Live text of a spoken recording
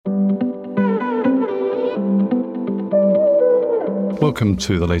Welcome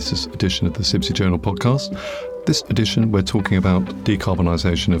to the latest edition of the CIBSE Journal podcast. This edition, we're talking about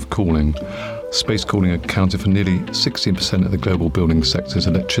decarbonisation of cooling. Space cooling accounted for nearly 16% of the global building sector's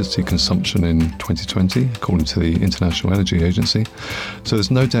electricity consumption in 2020, according to the International Energy Agency. So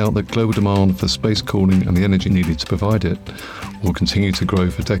there's no doubt that global demand for space cooling and the energy needed to provide it will continue to grow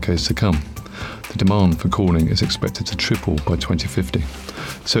for decades to come. The demand for cooling is expected to triple by 2050.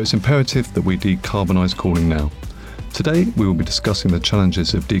 So it's imperative that we decarbonise cooling now. Today, we will be discussing the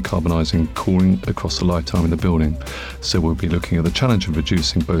challenges of decarbonising cooling across the lifetime of the building. So we'll be looking at the challenge of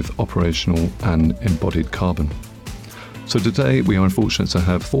reducing both operational and embodied carbon. So today, we are fortunate to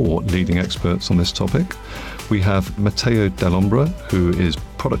have 4 leading experts on this topic. We have Matteo Dell'Ombra, who is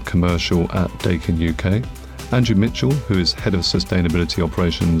Product Commercial at Daikin UK, Andrew Mitchell, who is Head of Sustainability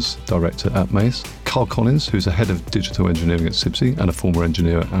Operations Director at Mace, Carl Collins, who's a Head of Digital Engineering at CIBSE and a former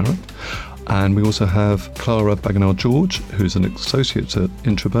engineer at Arup. And we also have Clara Bagenal-George, who's an associate at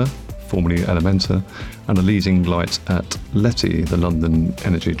Intraba, formerly Elementa, and a leading light at LETI, the London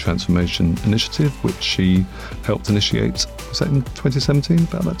Energy Transformation Initiative, which she helped initiate, was that in 2017,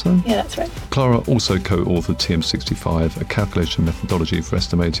 about that time? Yeah, that's right. Clara also co-authored TM65, a calculation methodology for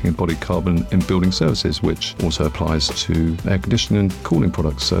estimating embodied carbon in building services, which also applies to air conditioning and cooling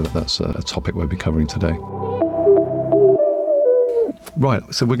products, so that's a topic we'll be covering today. Right,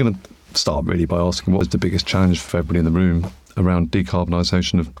 so we're going to start really by asking what is the biggest challenge for everybody in the room around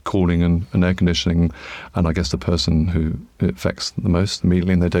decarbonisation of cooling and air conditioning, and I guess the person who it affects the most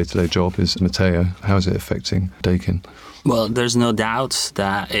immediately in their day-to-day job is Matteo. How is it affecting Daikin? Well, there's no doubt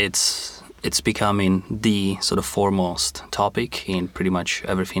that it's becoming the sort of foremost topic in pretty much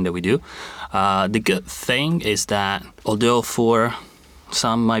everything that we do. The good thing is that although for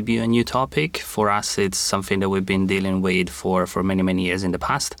some might be a new topic, for us it's something that we've been dealing with for many, many years in the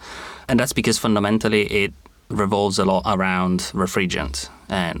past. And that's because fundamentally it revolves a lot around refrigerant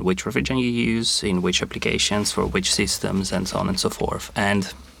and which refrigerant you use, in which applications, for which systems, and so on and so forth.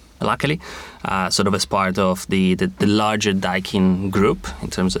 And luckily, sort of as part of the larger Daikin group, in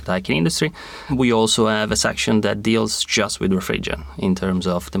terms of Daikin industry, we also have a section that deals just with refrigerant, in terms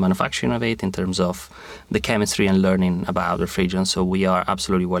of the manufacturing of it, in terms of the chemistry and learning about refrigerant. So we are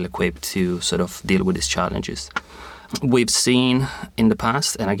absolutely well equipped to sort of deal with these challenges. We've seen in the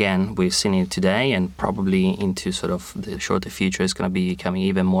past, and again, we've seen it today, and probably into sort of the shorter future is going to be becoming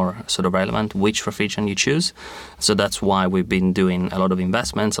even more sort of relevant, which refrigerant you choose. So that's why we've been doing a lot of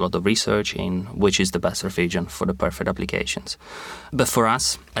investments, a lot of research in which is the best refrigerant for the perfect applications. But for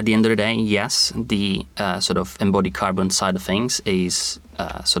us, at the end of the day, yes, the sort of embodied carbon side of things is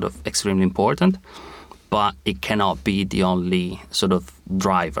sort of extremely important, but it cannot be the only sort of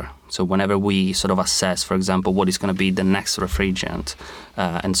driver. So whenever we sort of assess, for example, what is going to be the next refrigerant,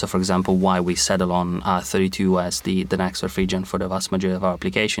 and so, for example, why we settle on R32 as the next refrigerant for the vast majority of our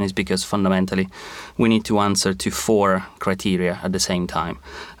application is because fundamentally we need to answer to 4 criteria at the same time,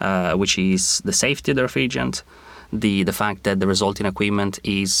 which is the safety of the refrigerant, the fact that the resulting equipment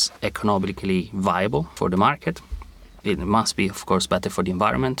is economically viable for the market. It must be, of course, better for the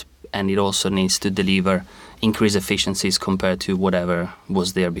environment, and it also needs to deliver increased efficiencies compared to whatever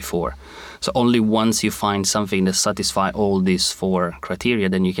was there before. So only once you find something that satisfies all these 4 criteria,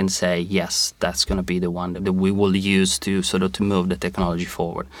 then you can say, yes, that's going to be the one that we will use to sort of to move the technology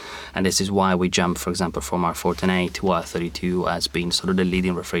forward. And this is why we jump, for example, from R14A to R32 as being sort of the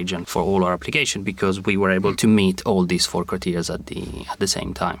leading refrigerant for all our application, because we were able to meet all these 4 criteria at the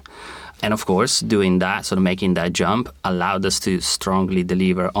same time. And of course, doing that, sort of making that jump, allowed us to strongly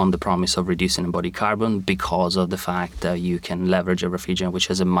deliver on the promise of reducing embodied carbon because of the fact that you can leverage a refrigerant which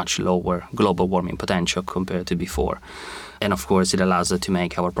has a much lower global warming potential compared to before. And of course, it allows us to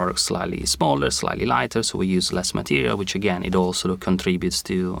make our products slightly smaller, slightly lighter, so we use less material, which again, it all sort of contributes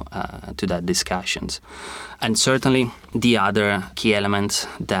to that discussions. And certainly, the other key element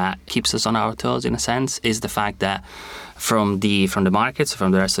that keeps us on our toes, in a sense, is the fact that from the markets,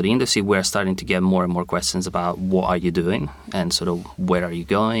 from the rest of the industry, we're starting to get more and more questions about what are you doing and sort of where are you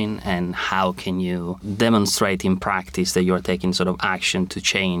going and how can you demonstrate in practice that you're taking sort of action to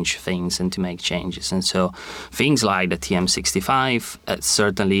change things and to make changes. And so things like the TM65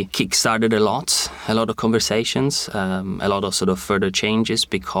 certainly kickstarted a lot of conversations, a lot of sort of further changes,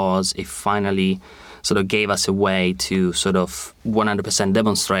 because it finally sort of gave us a way to sort of 100%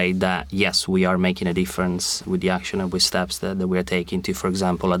 demonstrate that, yes, we are making a difference with the action and with steps that we are taking to, for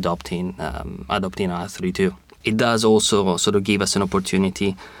example, adopting R32. It does also sort of give us an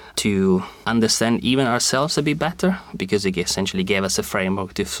opportunity to understand even ourselves a bit better, because it essentially gave us a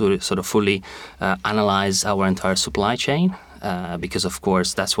framework to sort of fully analyze our entire supply chain because of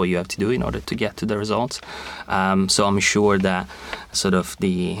course that's what you have to do in order to get to the results. So I'm sure that sort of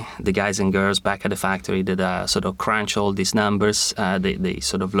the guys and girls back at the factory that sort of crunch all these numbers, they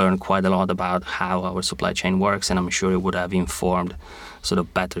sort of learn quite a lot about how our supply chain works, and I'm sure it would have informed sort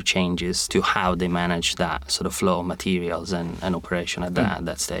of better changes to how they manage that sort of flow of materials and operation at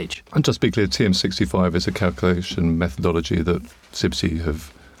that stage. And just to be clear, TM65 is a calculation methodology that CIBSE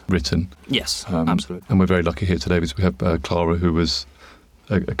have written. Yes, absolutely. And we're very lucky here today because we have Clara, who was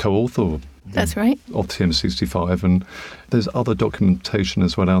a co-author That's right. of TM65, and there's other documentation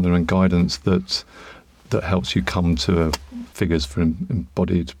as well out there and guidance that helps you come to figures for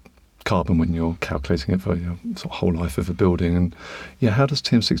embodied carbon when you're calculating it for your sort of whole life of a building. And how does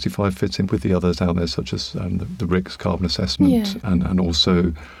TM65 fit in with the others out there, such as the RICS carbon assessment and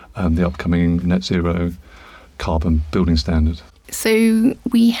also the upcoming net zero carbon building standard? So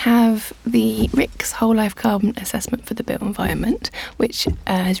we have the RICS Whole Life Carbon Assessment for the Built Environment, which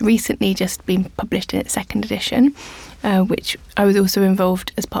has recently just been published in its second edition, which I was also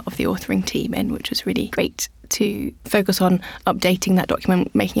involved as part of the authoring team in, which was really great to focus on updating that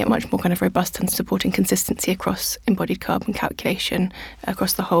document, making it much more kind of robust and supporting consistency across embodied carbon calculation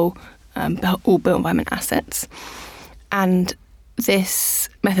across the whole, all built environment assets. And this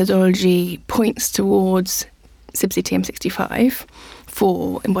methodology points towards CIBSE TM65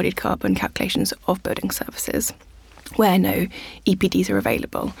 for embodied carbon calculations of building services where no EPDs are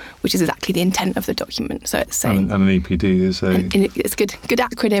available, which is exactly the intent of the document. So it's saying... And an EPD is a... It's a good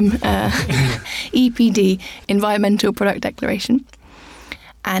acronym. EPD, Environmental Product Declaration.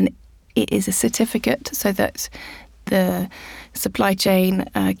 And it is a certificate so that the supply chain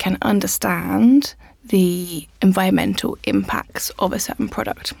can understand the environmental impacts of a certain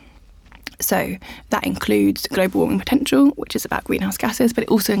product. So that includes global warming potential, which is about greenhouse gases, but it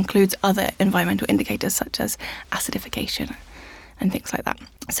also includes other environmental indicators such as acidification and things like that.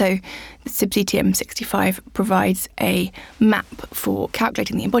 So the CIBSE TM65 provides a map for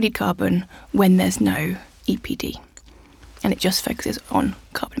calculating the embodied carbon when there's no EPD, and it just focuses on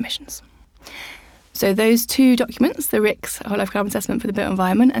carbon emissions. So those two documents, the RICS Whole Life Carbon Assessment for the Built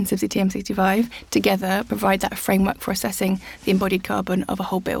Environment and CIBSE TM65, together provide that framework for assessing the embodied carbon of a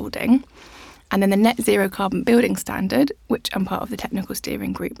whole building. And then the Net Zero Carbon Building Standard, which I'm part of the technical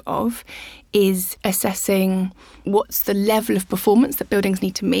steering group of, is assessing what's the level of performance that buildings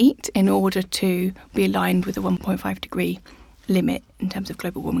need to meet in order to be aligned with the 1.5 degree limit in terms of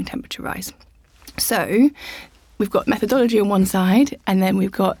global warming temperature rise. So we've got methodology on one side, and then we've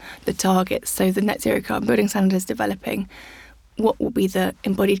got the targets. So the Net Zero Carbon Building Standard is developing what will be the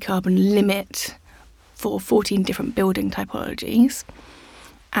embodied carbon limit for 14 different building typologies.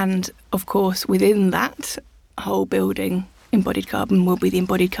 And of course, within that whole building, embodied carbon will be the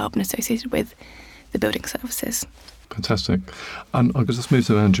embodied carbon associated with the building services. Fantastic. And I'll just move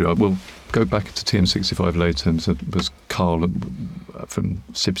to Andrew. I will go back to TM65 later, and so was Carl from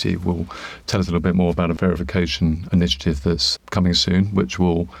CIBSE will tell us a little bit more about a verification initiative that's coming soon, which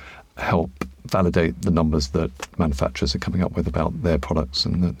will help validate the numbers that manufacturers are coming up with about their products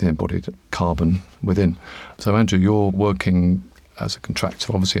and the embodied carbon within. So Andrew, you're working as a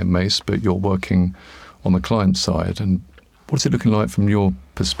contractor, obviously at Mace, but you're working on the client side. And what's it looking like from your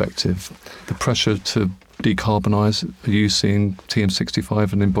perspective? The pressure to decarbonise, are you seeing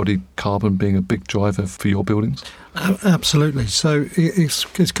TM65 and embodied carbon being a big driver for your buildings? Absolutely. So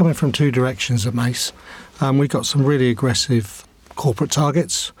it's coming from two directions at Mace. We've got some really aggressive corporate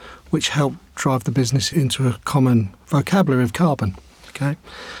targets which help drive the business into a common vocabulary of carbon. Okay,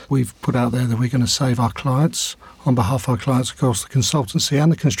 we've put out there that we're going to save our clients, on behalf of our clients across the consultancy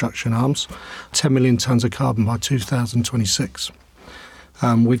and the construction arms, 10 million tonnes of carbon by 2026.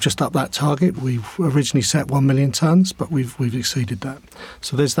 We've just upped that target. We've originally set 1 million tonnes, but we've exceeded that.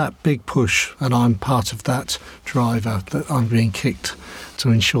 So there's that big push, and I'm part of that driver that I'm being kicked to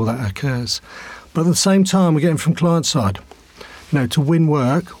ensure that occurs. But at the same time, we're getting from client side. To win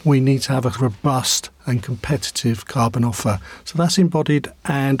work, we need to have a robust and competitive carbon offer. So that's embodied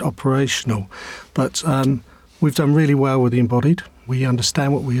and operational. But we've done really well with the embodied. We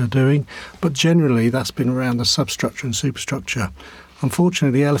understand what we are doing, but generally that's been around the substructure and superstructure.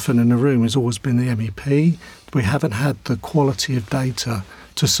 Unfortunately, the elephant in the room has always been the MEP. We haven't had the quality of data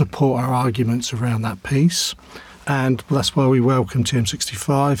to support our arguments around that piece. And that's why we welcome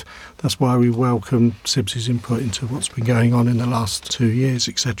TM65. That's why we welcome CIBSE's input into what's been going on in the last 2 years,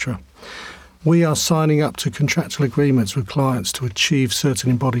 etc. We are signing up to contractual agreements with clients to achieve certain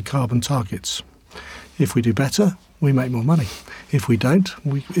embodied carbon targets. If we do better, we make more money. If we don't,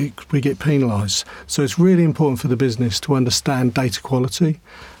 we get penalised. So it's really important for the business to understand data quality,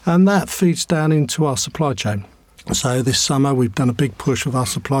 and that feeds down into our supply chain. So this summer we've done a big push with our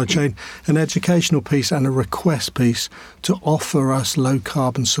supply chain, an educational piece and a request piece to offer us low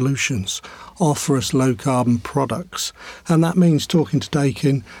carbon solutions, offer us low carbon products. And that means talking to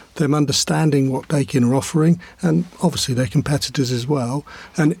Daikin, them understanding what Daikin are offering, and obviously their competitors as well,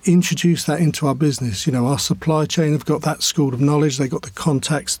 and introduce that into our business. You know, our supply chain have got that school of knowledge, they've got the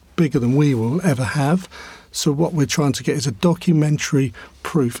contacts bigger than we will ever have. So what we're trying to get is a documentary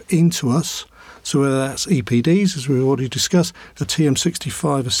proof into us. So whether that's EPDs, as we've already discussed, a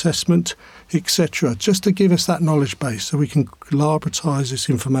TM65 assessment, etc., just to give us that knowledge base so we can laboratise this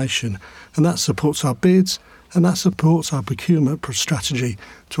information. And that supports our bids and that supports our procurement strategy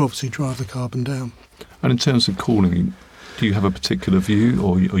to obviously drive the carbon down. And in terms of cooling, do you have a particular view,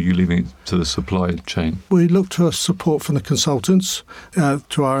 or are you leaving it to the supply chain? We look to support from the consultants,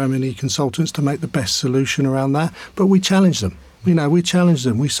 to our M&E consultants, to make the best solution around that, but we challenge them. You know, we challenge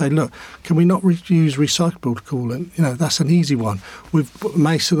them. We say, look, can we not use recyclable coolant? You know, that's an easy one. With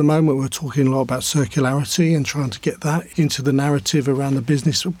Mace at the moment, we're talking a lot about circularity and trying to get that into the narrative around the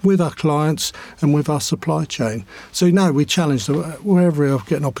business with our clients and with our supply chain. So, no, we challenge them. Wherever we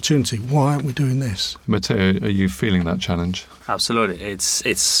get an opportunity, why aren't we doing this? Matteo, are you feeling that challenge? Absolutely.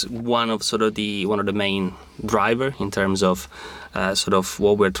 It's one of the main driver in terms of sort of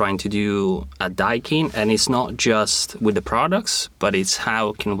what we're trying to do at Daikin, and it's not just with the products, but it's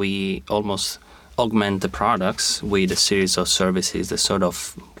how can we almost augment the products with a series of services that sort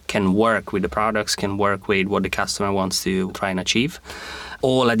of can work with the products, can work with what the customer wants to try and achieve.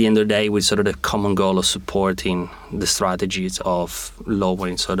 All at the end of the day with sort of the common goal of supporting the strategies of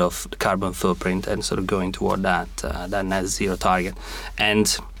lowering sort of the carbon footprint and sort of going toward that net zero target.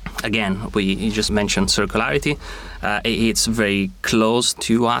 And again, you just mentioned circularity. It's very close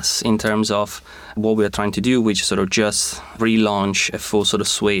to us in terms of what we're trying to do, which sort of just relaunch a full sort of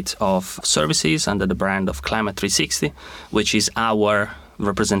suite of services under the brand of Climate 360, which is our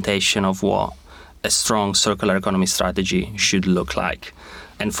representation of what a strong circular economy strategy should look like.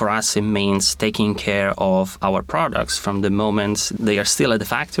 And for us, it means taking care of our products from the moment they are still at the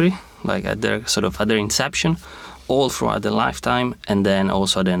factory, like at their inception, all throughout their lifetime, and then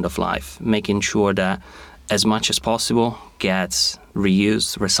also at the end of life, making sure that as much as possible gets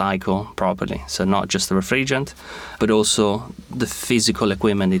reused, recycled properly. So not just the refrigerant, but also the physical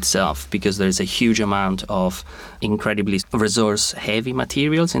equipment itself, because there is a huge amount of incredibly resource-heavy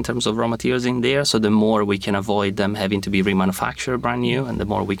materials in terms of raw materials in there. So the more we can avoid them having to be remanufactured brand new, and the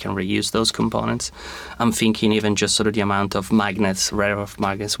more we can reuse those components. I'm thinking even just sort of the amount of magnets, rare earth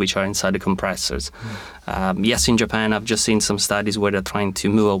magnets, which are inside the compressors. Yes, in Japan, I've just seen some studies where they're trying to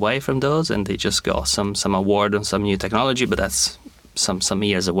move away from those, and they just got some award on some new technology, but that's some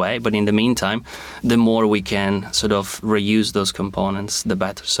years away. But in the meantime, the more we can sort of reuse those components, the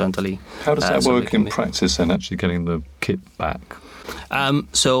better, certainly. How does that work in practice then, actually getting the kit back?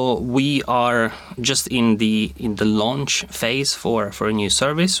 So we are just in the launch phase for a new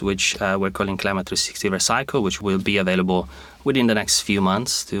service, which we're calling Climate 360 Recycle, which will be available within the next few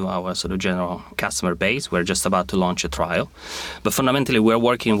months to our sort of general customer base. We're just about to launch a trial. But fundamentally, we're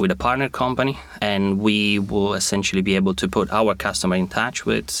working with a partner company, and we will essentially be able to put our customer in touch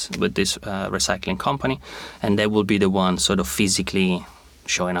with this recycling company, and they will be the one sort of physically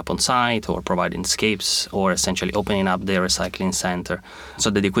showing up on site or providing skips or essentially opening up their recycling center.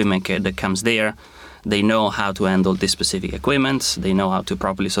 So the equipment that comes there, they know how to handle this specific equipment. They know how to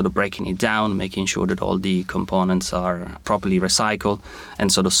properly sort of breaking it down, making sure that all the components are properly recycled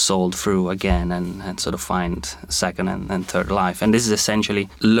and sort of sold through again and sort of find second and third life. And this is essentially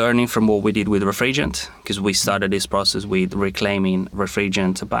learning from what we did with refrigerant, because we started this process with reclaiming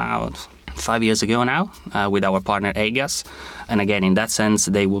refrigerant about 5 years ago now with our partner Agas. And again, in that sense,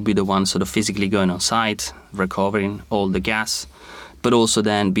 they will be the ones sort of physically going on site, recovering all the gas, but also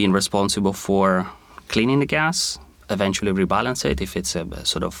then being responsible for cleaning the gas, eventually rebalance it if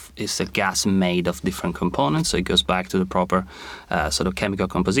it's a gas made of different components, so it goes back to the proper sort of chemical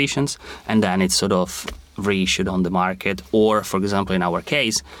compositions, and then it's sort of reissued on the market. Or, for example, in our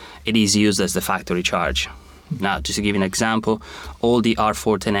case, it is used as the factory charge. Now, just to give you an example, all the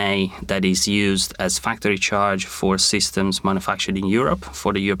R410A that is used as factory charge for systems manufactured in Europe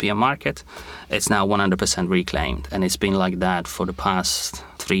for the European market, it's now 100% reclaimed, and it's been like that for the past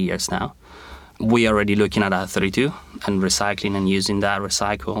 3 years now. We are already looking at R32 and recycling and using that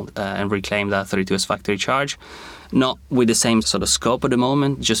recycled and reclaimed R32 as factory charge, not with the same sort of scope at the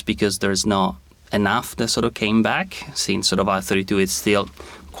moment, just because there's not enough that sort of came back, since sort of R32 is still,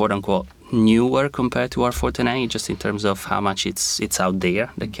 quote-unquote, newer compared to R410A, just in terms of how much it's out there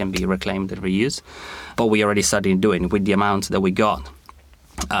that can be reclaimed and reused. But we already started doing it with the amount that we got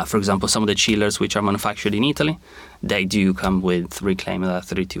For example, some of the chillers which are manufactured in Italy, they do come with Reclaim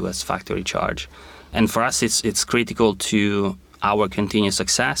 32 as factory charge. And for us, it's critical to our continued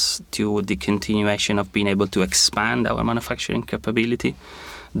success, to the continuation of being able to expand our manufacturing capability.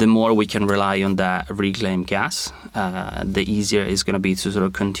 The more we can rely on that reclaimed gas, the easier it's going to be to sort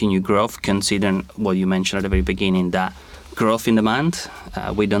of continue growth, considering what you mentioned at the very beginning, that growth in demand,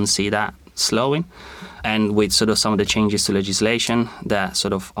 we don't see that slowing. And with sort of some of the changes to legislation that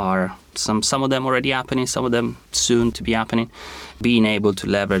sort of are, some of them already happening, some of them soon to be happening, being able to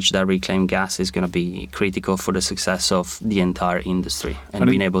leverage that reclaimed gas is going to be critical for the success of the entire industry and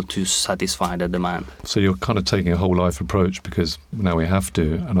being able to satisfy the demand. So you're kind of taking a whole life approach because now we have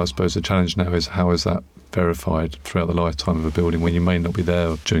to, and I suppose the challenge now is how is that verified throughout the lifetime of a building when you may not be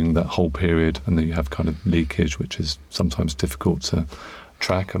there during that whole period, and then you have kind of leakage, which is sometimes difficult to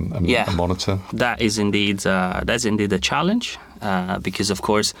track and monitor. That's indeed a challenge because, of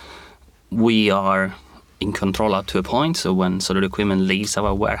course, we are in control up to a point. So when sort of the equipment leaves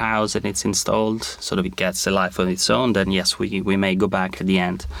our warehouse and it's installed, sort of it gets a life of its own, then yes, we may go back at the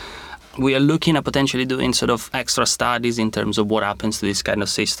end. We are looking at potentially doing sort of extra studies in terms of what happens to these kind of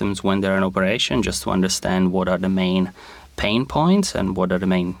systems when they're in operation, just to understand what are the main pain points and what are the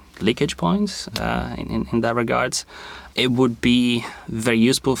main leakage points in that regards. It would be very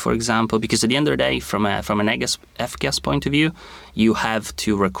useful, for example, because at the end of the day, from an F-gas point of view, you have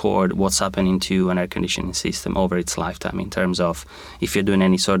to record what's happening to an air conditioning system over its lifetime in terms of if you're doing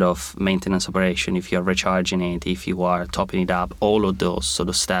any sort of maintenance operation, if you're recharging it, if you are topping it up, all of those sort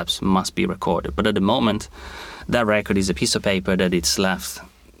of steps must be recorded. But at the moment, that record is a piece of paper that it's left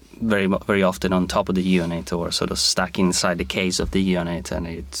very often on top of the unit or sort of stuck inside the case of the unit, and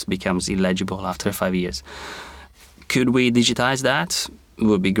it becomes illegible after 5 years. Could we digitize that?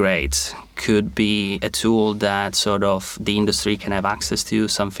 Would be great. Could be a tool that sort of the industry can have access to,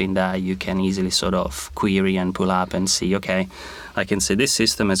 something that you can easily sort of query and pull up and see, okay, I can say this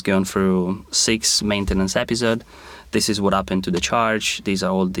system has gone through 6 maintenance episodes. This is what happened to the charge. These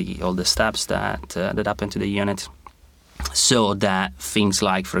are all the steps that happened to the unit. So that things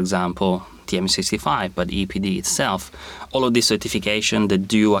like, for example, TM65, but EPD itself, all of this certification that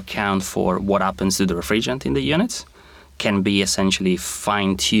do account for what happens to the refrigerant in the units can be essentially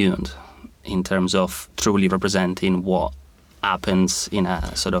fine-tuned in terms of truly representing what happens in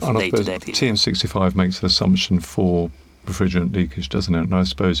a sort of day-to-day. TM65 makes an assumption for refrigerant leakage, doesn't it? And I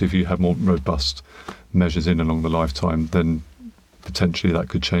suppose if you have more robust measures in along the lifetime, then potentially that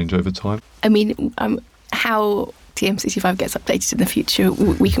could change over time. I mean, how TM65 gets updated in the future,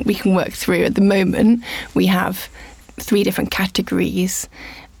 we can work through. At the moment, we have 3 different categories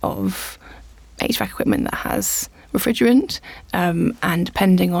of HVAC equipment that has refrigerant, and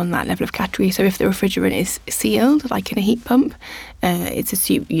depending on that level of category, so if the refrigerant is sealed, like in a heat pump, it's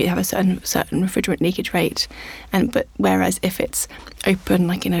assumed you have a certain refrigerant leakage rate, but whereas if it's open,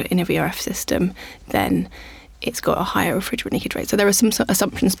 like in a VRF system, then it's got a higher refrigerant leakage rate. So there are some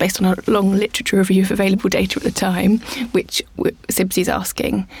assumptions based on a long literature review of available data at the time, which CIBSE is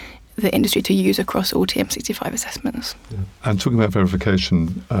asking the industry to use across all TM65 assessments. Yeah. And talking about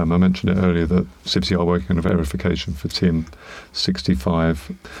verification, I mentioned it earlier that CIBSE are working on a verification for TM65,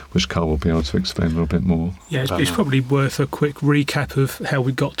 which Carl will be able to explain a little bit more. Yeah, it's probably worth a quick recap of how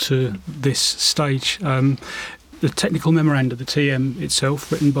we got to this stage. The technical memoranda, the TM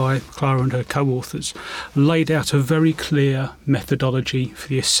itself, written by Clara and her co-authors, laid out a very clear methodology for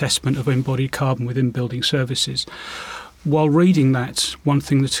the assessment of embodied carbon within building services. While reading that, one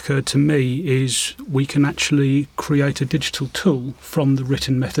thing that occurred to me is we can actually create a digital tool from the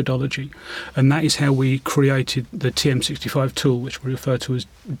written methodology. And that is how we created the TM65 tool, which we refer to as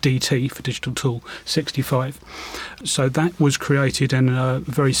DT for Digital Tool 65. So that was created in a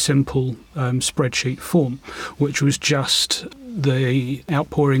very simple spreadsheet form, which was just the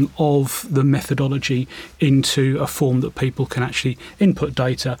outpouring of the methodology into a form that people can actually input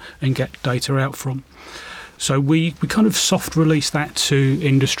data and get data out from. So we kind of soft released that to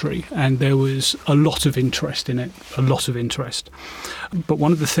industry, and there was a lot of interest in it, a lot of interest. But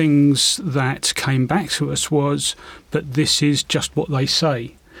one of the things that came back to us was, but this is just what they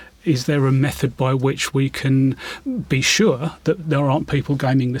say. Is there a method by which we can be sure that there aren't people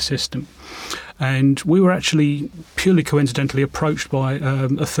gaming the system? And we were actually purely coincidentally approached by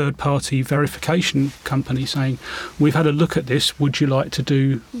a third-party verification company saying, we've had a look at this, would you like to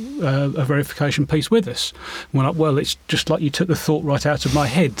do a verification piece with us? And we're like, well, it's just like you took the thought right out of my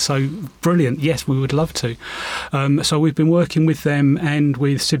head, so brilliant, yes, we would love to. So we've been working with them and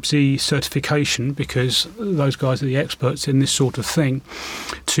with CIBSE certification, because those guys are the experts in this sort of thing,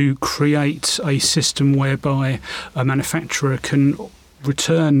 to create a system whereby a manufacturer can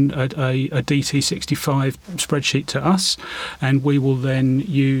return a DT65 spreadsheet to us, and we will then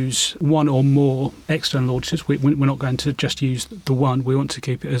use one or more external auditors. We're not going to just use the one. We want to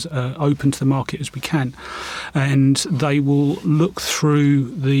keep it as open to the market as we can. And they will look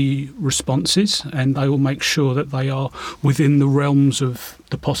through the responses, and they will make sure that they are within the realms of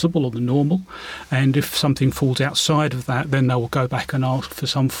the possible or the normal. And if something falls outside of that, then they will go back and ask for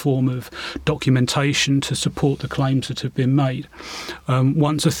some form of documentation to support the claims that have been made.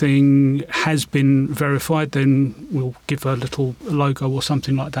 Once a thing has been verified, then we'll give a little logo or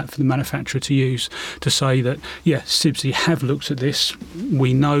something like that for the manufacturer to use to say that, yes, CIBSE have looked at this.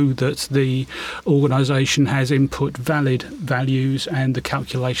 We know that the organisation has input valid values and the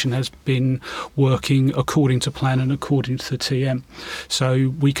calculation has been working according to plan and according to the TM. So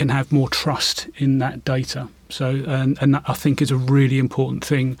we can have more trust in that data. So, and that I think is a really important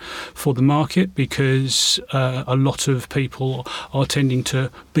thing for the market, because a lot of people are tending to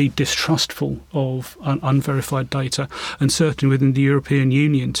be distrustful of unverified data, and certainly within the European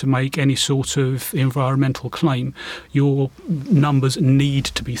Union, to make any sort of environmental claim, your numbers need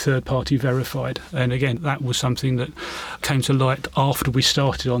to be third-party verified. And again, that was something that came to light after we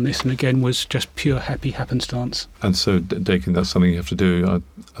started on this, and again was just pure happy happenstance. And so, Dakin, that's something you have to do,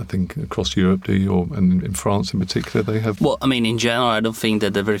 I think, across Europe, do you? Or and in France in particular, they have? Well, I mean, in general, I don't think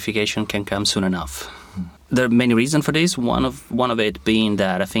that the verification can come soon enough. There are many reasons for this. One of it being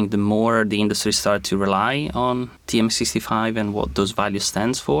that I think the more the industry starts to rely on TM65 and what those values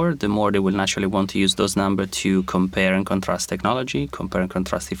stands for, the more they will naturally want to use those numbers to compare and contrast technology, compare and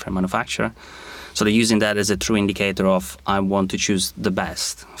contrast different manufacturer. So they're using that as a true indicator of, I want to choose the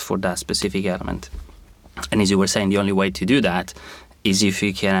best for that specific element. And as you were saying, the only way to do that is if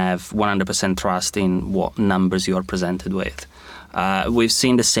you can have 100% trust in what numbers you are presented with. We've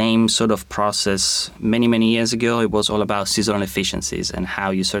seen the same sort of process many years ago. It was all about seasonal efficiencies and how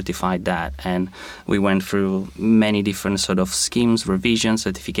you certified that. And we went through many different sort of schemes, revision,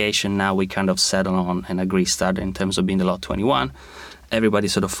 certification. Now we kind of settle on and agree started in terms of being the Lot 21. Everybody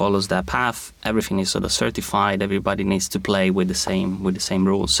sort of follows that path. Everything is sort of certified. Everybody needs to play with the same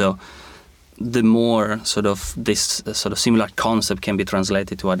rules. So the more sort of this sort of similar concept can be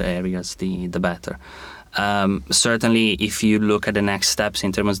translated to other areas, the better. Certainly, if you look at the next steps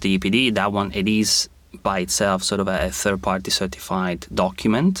in terms of the EPD, that one, it is by itself sort of a third-party certified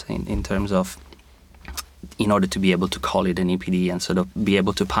document in terms of, in order to be able to call it an EPD and sort of be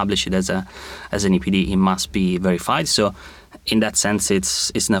able to publish it as an EPD, it must be verified. So in that sense,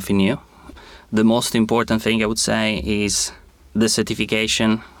 it's nothing new. The most important thing I would say is the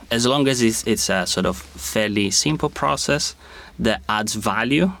certification. As long as it's a sort of fairly simple process that adds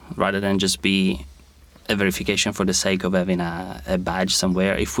value rather than just be a verification for the sake of having a badge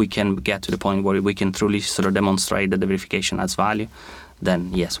somewhere. If we can get to the point where we can truly sort of demonstrate that the verification adds value,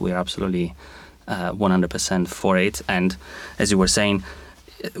 then yes, we are absolutely 100% for it. And as you were saying,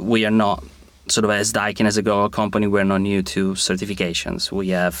 we are not sort of, as Daikin, as a global company, we're not new to certifications. We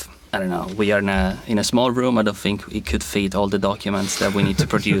have, I don't know, we are in a small room. I don't think it could fit all the documents that we need to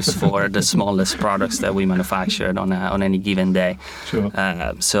produce for the smallest products that we manufacture on any given day. Sure.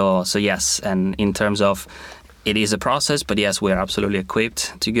 So yes, and in terms of, it is a process, but yes, we are absolutely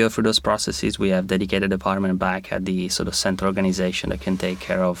equipped to go through those processes. We have dedicated department back at the sort of central organization that can take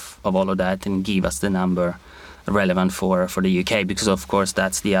care of all of that and give us the number relevant for the UK, because of course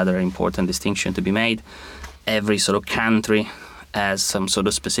that's the other important distinction to be made. Every sort of country has some sort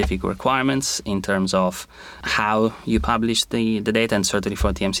of specific requirements in terms of how you publish the data, and certainly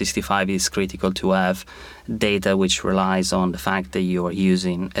for TM65 it's critical to have data which relies on the fact that you are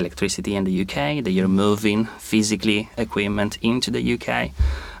using electricity in the UK, that you're moving physically equipment into the UK.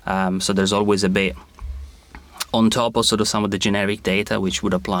 So there's always a bit on top of sort of some of the generic data which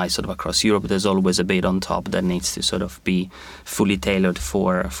would apply sort of across Europe. There's always a bit on top that needs to sort of be fully tailored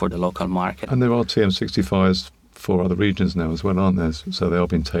for the local market. And there are TM65s for other regions now as well, aren't there? So they are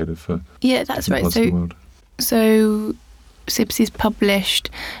being tailored for that's right. parts of the world. So CIBSE's published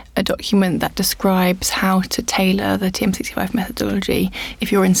a document that describes how to tailor the TM65 methodology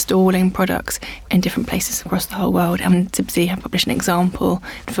if you're installing products in different places across the whole world. And CIBSE have published an example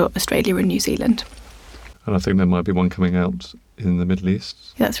for Australia and New Zealand. And I think there might be one coming out in the Middle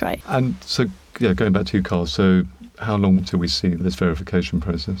East. That's right. And so, going back to you, Carl, so how long till we see this verification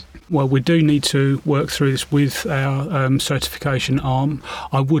process? Well, we do need to work through this with our certification arm.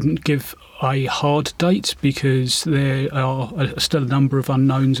 I wouldn't give a hard date because there are still a number of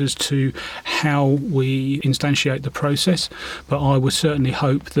unknowns as to how we instantiate the process, but I would certainly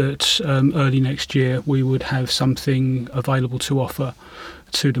hope that early next year we would have something available to offer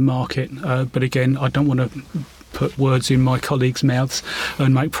to the market. But again, I don't want to put words in my colleagues' mouths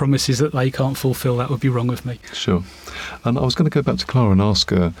and make promises that they can't fulfil. That would be wrong of me. Sure. And I was going to go back to Clara and ask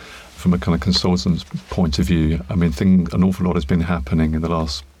her, from a kind of consultant's point of view, I mean, an awful lot has been happening in the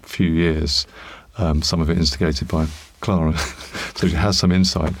last few years, some of it instigated by Clara, so she has some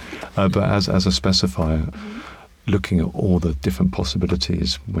insight. But as a specifier, looking at all the different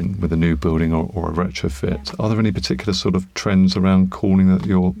possibilities with a new building or a retrofit, are there any particular sort of trends around cooling that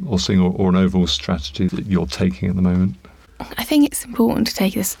you're seeing, or an overall strategy that you're taking at the moment? I think it's important to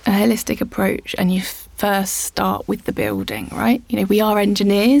take this a holistic approach, and you first start with the building, right? You know, we are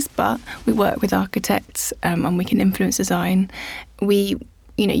engineers, but we work with architects, and we can influence design.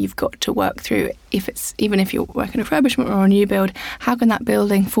 You've got to work through, even if you're working a refurbishment or a new build, how can that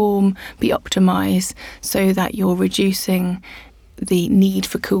building form be optimised so that you're reducing the need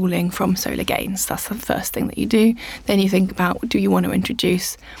for cooling from solar gains? That's the first thing that you do. Then you think about, do you want to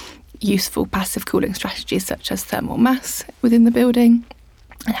introduce useful passive cooling strategies such as thermal mass within the building,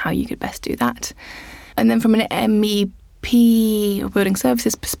 and how you could best do that. And then from an MEP or building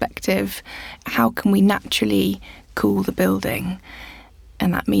services perspective, how can we naturally cool the building?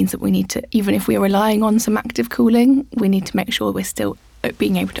 And that means that we need to, even if we're relying on some active cooling, we need to make sure we're still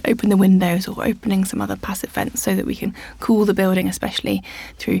being able to open the windows or opening some other passive vents so that we can cool the building, especially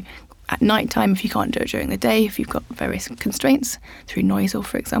through at night time if you can't do it during the day, if you've got various constraints through noise,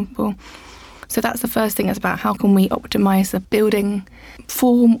 for example. So that's the first thing, is about how can we optimise the building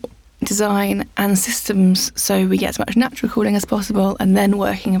form, design and systems so we get as much natural cooling as possible, and then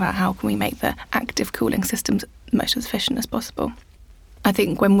working about how can we make the active cooling systems most as efficient as possible. I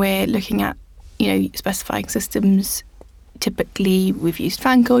think when we're looking at, specifying systems, typically we've used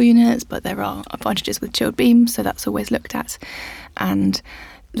fan coil units, but there are advantages with chilled beams, so that's always looked at. And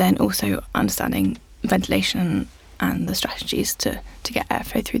then also understanding ventilation and the strategies to get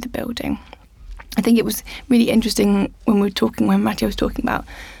airflow through the building. I think it was really interesting when Matteo was talking about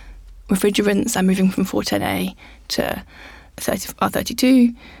refrigerants and moving from 410A to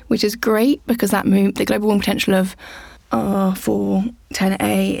R32, which is great because that the global warming potential of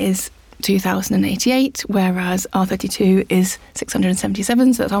R410A is 2,088, whereas R32 is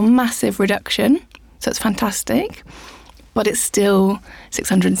 677, so that's a massive reduction. So it's fantastic, but it's still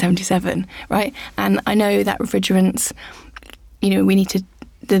 677, right? And I know that refrigerants, we need to,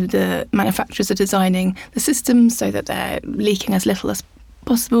 the manufacturers are designing the systems so that they're leaking as little as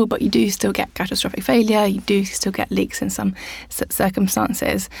possible, but you do still get catastrophic failure, you do still get leaks in some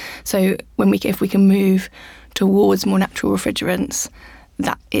circumstances. So if we can move towards more natural refrigerants,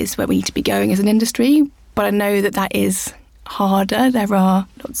 that is where we need to be going as an industry. But I know that is harder. There are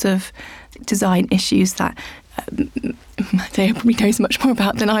lots of design issues that Matteo probably knows much more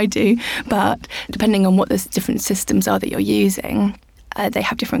about than I do, but depending on what the different systems are that you're using, they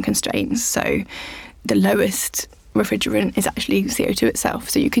have different constraints. So the lowest refrigerant is actually CO2 itself.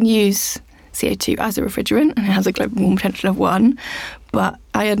 So you can use CO2 as a refrigerant, and it has a global warming potential of 1. But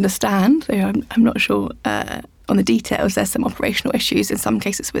I understand, so I'm not sure on the details, there's some operational issues in some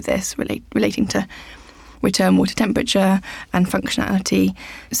cases with this relating to return water temperature and functionality.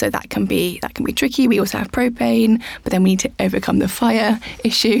 So that can be tricky. We also have propane, but then we need to overcome the fire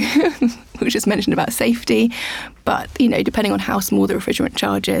issue, which is mentioned about safety. But, depending on how small the refrigerant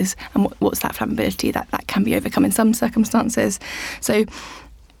charge is and what's that flammability, that can be overcome in some circumstances. So,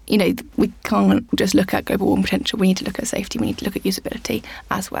 we can't just look at global warming potential. We need to look at safety. We need to look at usability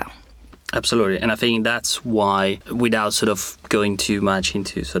as well. Absolutely. And I think that's why, without sort of going too much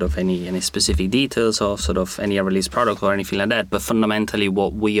into sort of any specific details of sort of any released product or anything like that, but fundamentally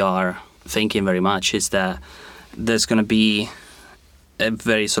what we are thinking very much is that there's going to be a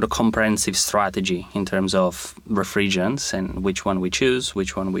very sort of comprehensive strategy in terms of refrigerants and which one we choose,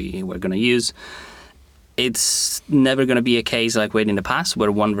 which one we're going to use. It's never going to be a case like we had in the past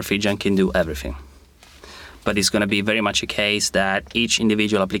where one refrigerant can do everything. But it's going to be very much a case that each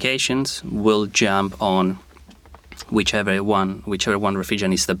individual applications will jump on whichever one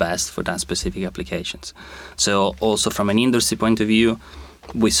refrigerant is the best for that specific applications. So also from an industry point of view,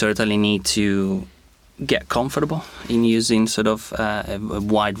 we certainly need to get comfortable in using sort of a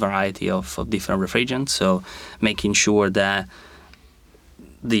wide variety of different refrigerants. So making sure that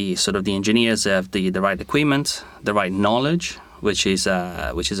the engineers have the right equipment, the right knowledge, which is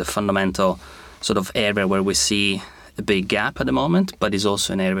a fundamental sort of area where we see a big gap at the moment, but is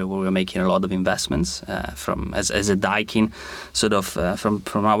also an area where we're making a lot of investments as a Daikin. Sort of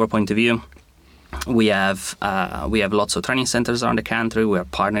from our point of view, we have lots of training centers around the country. We are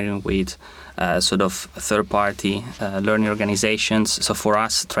partnering with sort of third-party learning organizations. So for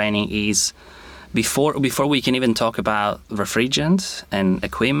us, training is before we can even talk about refrigerant and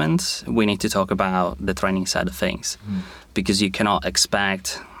equipment, we need to talk about the training side of things, because you cannot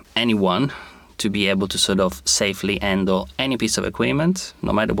expect anyone to be able to sort of safely handle any piece of equipment,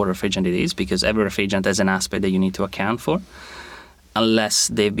 no matter what refrigerant it is, because every refrigerant has an aspect that you need to account for, unless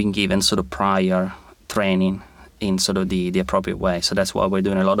they've been given sort of prior training in sort of the appropriate way. So that's why we're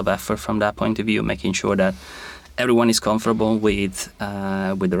doing a lot of effort from that point of view, making sure that everyone is comfortable with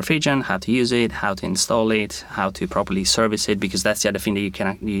the refrigerant, how to use it, how to install it, how to properly service it, because that's the other thing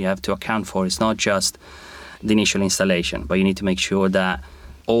that you have to account for. It's not just the initial installation, but you need to make sure that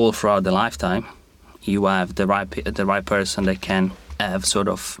all throughout the lifetime you have the right person that can have sort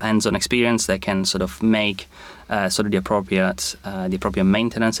of hands-on experience, that can sort of make sort of the appropriate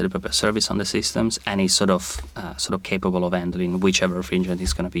maintenance, the appropriate service on the systems, and is sort of capable of handling whichever refrigerant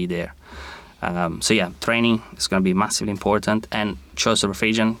is going to be there. So yeah, training is going to be massively important, and choice of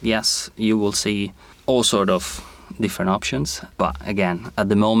refrigerant. Yes, you will see all sort of different options, but again, at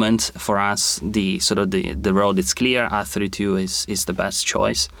the moment for us, the road is clear. R32 is the best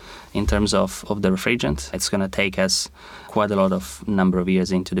choice in terms of the refrigerant. It's going to take us quite a lot of number of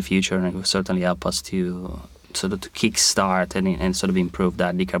years into the future, and it will certainly help us to sort of to kickstart and sort of improve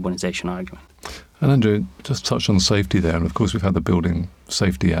that decarbonisation argument. And Andrew, just touch on safety there, and of course we've had the Building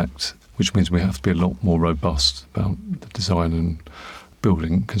Safety Act, which means we have to be a lot more robust about the design and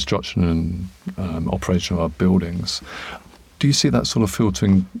building, construction and operation of our buildings. Do you see that sort of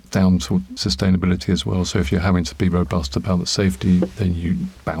filtering down to sustainability as well? So if you're having to be robust about the safety, then you're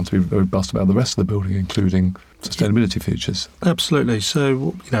bound to be robust about the rest of the building, including sustainability features. Absolutely.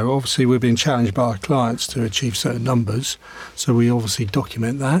 So, obviously we're being challenged by our clients to achieve certain numbers. So we obviously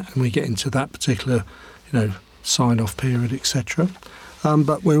document that and we get into that particular, sign-off period, etc.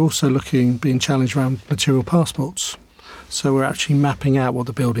 But we're also being challenged around material passports. So we're actually mapping out what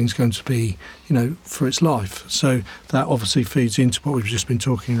the building's going to be, for its life. So that obviously feeds into what we've just been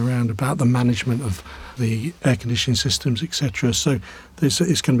talking around about the management of the air conditioning systems, etc. So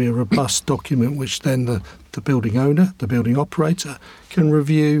it's going to be a robust document which then the building owner, the building operator can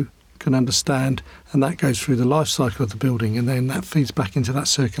review, can understand, and that goes through the life cycle of the building, and then that feeds back into that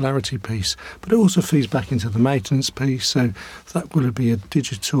circularity piece. But it also feeds back into the maintenance piece, so that will be a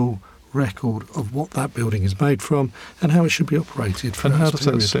digital record of what that building is made from and how it should be operated. And how does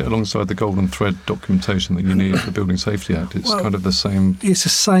that sit alongside the golden thread documentation that you need for the Building Safety Act? It's kind of the same. It's the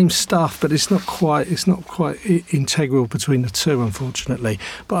same stuff, but it's not quite integral between the two, unfortunately.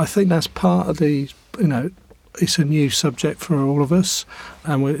 But I think that's part of the, it's a new subject for all of us,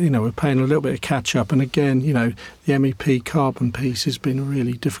 and we're playing a little bit of catch up. And again, the MEP carbon piece has been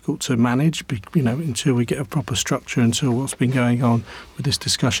really difficult to manage, until we get a proper structure, until what's been going on with this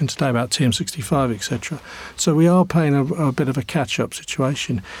discussion today about TM65, etc. So we are playing a bit of a catch up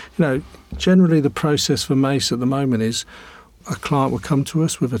situation. Generally the process for MACE at the moment is a client will come to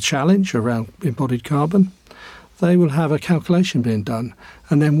us with a challenge around embodied carbon. They will have a calculation being done,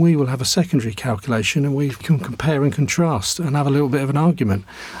 and then we will have a secondary calculation, and we can compare and contrast and have a little bit of an argument.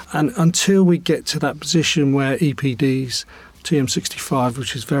 And until we get to that position where EPDs, TM65,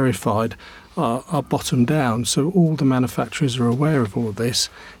 which is verified, are bottomed down, so all the manufacturers are aware of all of this,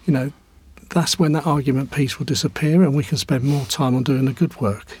 that's when that argument piece will disappear, and we can spend more time on doing the good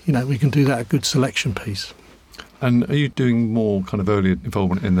work. We can do that good selection piece. And are you doing more kind of early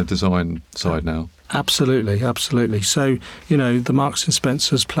involvement in the design side now? Absolutely. So, the Marks and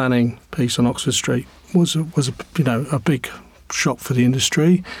Spencer's planning piece on Oxford Street was a big shock for the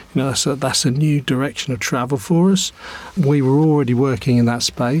industry. That's a new direction of travel for us. We were already working in that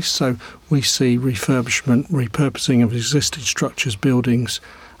space, so we see refurbishment, repurposing of existing structures, buildings,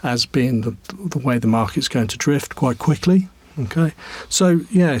 as being the way the market's going to drift quite quickly. Okay, so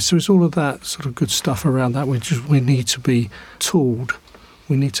it's all of that sort of good stuff around that. We need to be tooled.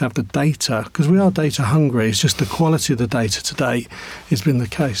 We need to have the data, because we are data hungry. It's just the quality of the data to date has been the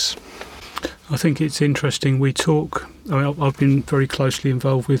case. I think it's interesting. I've been very closely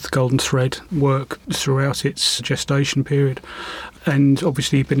involved with Golden Thread work throughout its gestation period, and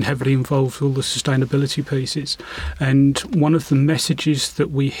obviously been heavily involved with all the sustainability pieces. And one of the messages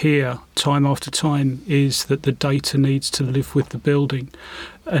that we hear time after time is that the data needs to live with the building.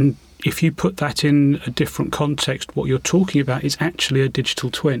 And if you put that in a different context, what you're talking about is actually a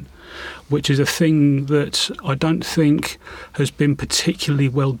digital twin, which is a thing that I don't think has been particularly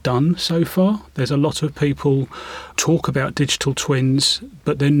well done so far. There's a lot of people talk about digital twins,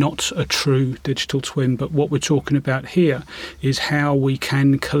 but they're not a true digital twin. But what we're talking about here is how we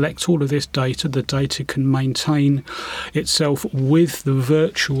can collect all of this data. The data can maintain itself with the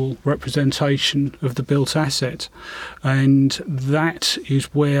virtual representation of the built asset. And that is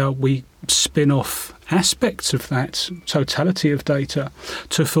where we we spin off aspects of that totality of data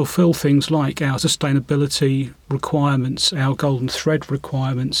to fulfill things like our sustainability requirements, our golden thread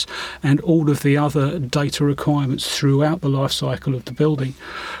requirements, and all of the other data requirements throughout the life cycle of the building.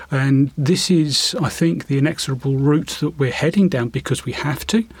 And this is, I think, the inexorable route that we're heading down because we have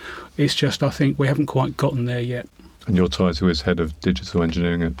to. It's just, I think, we haven't quite gotten there yet. And your title is Head of Digital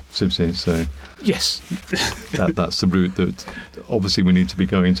Engineering at CIBSE, so yes, that's the route that obviously we need to be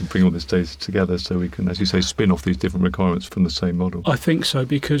going to bring all this data together so we can, as you say, spin off these different requirements from the same model. I think so,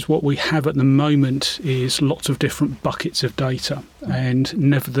 because what we have at the moment is lots of different buckets of data, and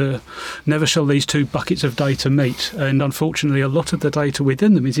never shall these two buckets of data meet. And unfortunately, a lot of the data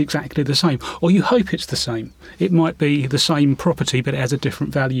within them is exactly the same, or you hope it's the same. It might be the same property, but it has a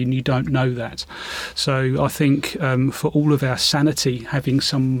different value, and you don't know that. So I think for all of our sanity, having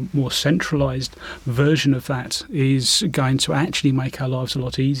some more centralised version of that is going to actually make our lives a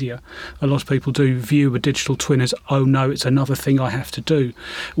lot easier. A lot of people do view a digital twin as, oh no, it's another thing I have to do,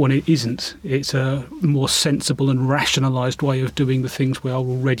 when it isn't. It's a more sensible and rationalised way of doing the things we are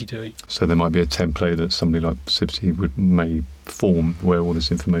already doing. So there might be a template that somebody like CIBSE may form where all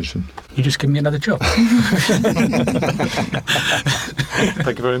this information. You just give me another job.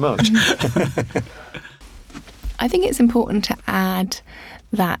 Thank you very much. I think it's important to add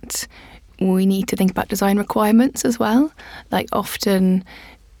that we need to think about design requirements as well. Like often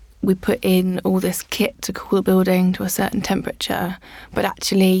we put in all this kit to cool the building to a certain temperature, but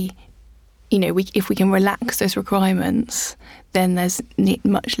actually, if we can relax those requirements, then there's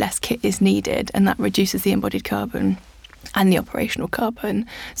much less kit is needed, and that reduces the embodied carbon and the operational carbon.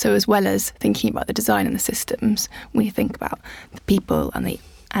 So as well as thinking about the design and the systems, we think about the people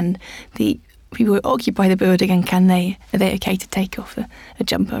and the people who occupy the building, and are they okay to take off a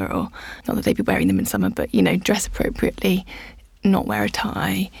jumper, or not that they'd be wearing them in summer, but dress appropriately, not wear a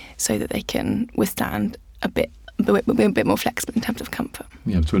tie, so that they can withstand a bit more flexible in terms of comfort.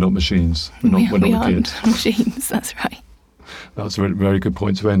 Yeah, so we're not machines. We're not we the aren't kids. machines. That's right. That's a very, very good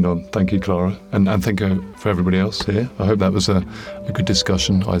point to end on. Thank you, Clara. And thank you for everybody else here. I hope that was a good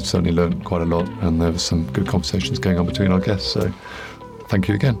discussion. I certainly learned quite a lot, and there were some good conversations going on between our guests. So thank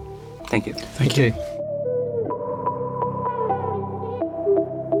you again. Thank you. Thank you.